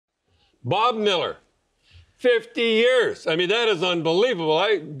Bob Miller. 50 years. I mean, that is unbelievable.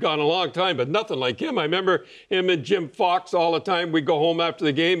 I've gone a long time, but nothing like him. I remember him and Jim Fox all the time. We'd go home after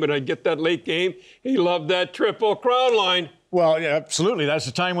the game, and I'd get that late game. He loved that Triple Crown line. Well, yeah, absolutely. That's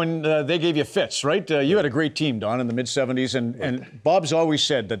the time when they gave you fits, right? You had a great team, Don, in the mid-'70s. And Bob's always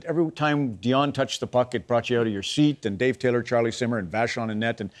said that every time Dion touched the puck, it brought you out of your seat. And Dave Taylor, Charlie Simmer, and Vachon and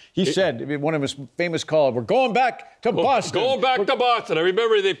net. And he said, one of his famous calls, we're going back to Boston. Going back to Boston. I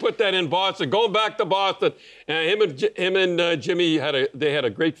remember they put that in Boston. Going back to Boston. And him and Jimmy had a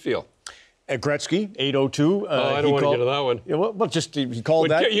great feel. Gretzky, 802. I don't want to get to that one. Yeah, well, just he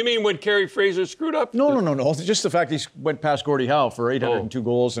called that. You mean when Kerry Fraser screwed up? No. Just the fact he went past Gordie Howe for 802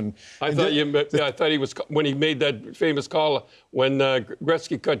 goals. And I thought he was when he made that famous call when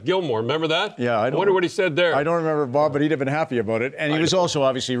Gretzky cut Gilmore. Remember that? Yeah, I wonder what he said there. I don't remember Bob, but he'd have been happy about it. And he was also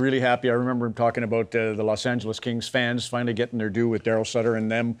obviously really happy. I remember him talking about the Los Angeles Kings fans finally getting their due with Darryl Sutter and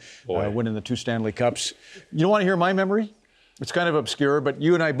them winning the 2 Stanley Cups. You don't want to hear my memory? It's kind of obscure, but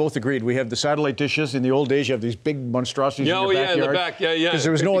you and I both agreed. We have the satellite dishes. In the old days, you have these big monstrosities in your backyard. In the back, yeah. Because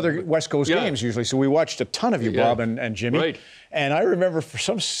there was no other West Coast games usually, so we watched a ton of you, Bob and Jimmy. Right. And I remember, for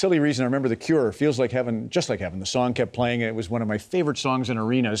some silly reason, I remember The Cure, Feels Like Heaven, Just Like Heaven. The song kept playing, and it was one of my favorite songs in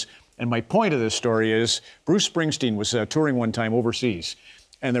arenas. And my point of this story is Bruce Springsteen was touring one time overseas,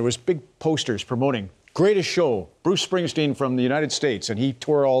 and there was big posters promoting, greatest show, Bruce Springsteen from the United States. And he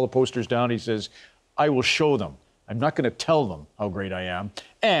tore all the posters down. He says, I will show them. I'm not going to tell them how great I am.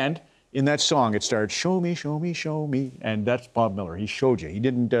 And in that song, it started, show me, show me, show me. And that's Bob Miller. He showed you. He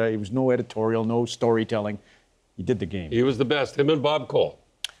didn't, it was no editorial, no storytelling. He did the game. He was the best, him and Bob Cole.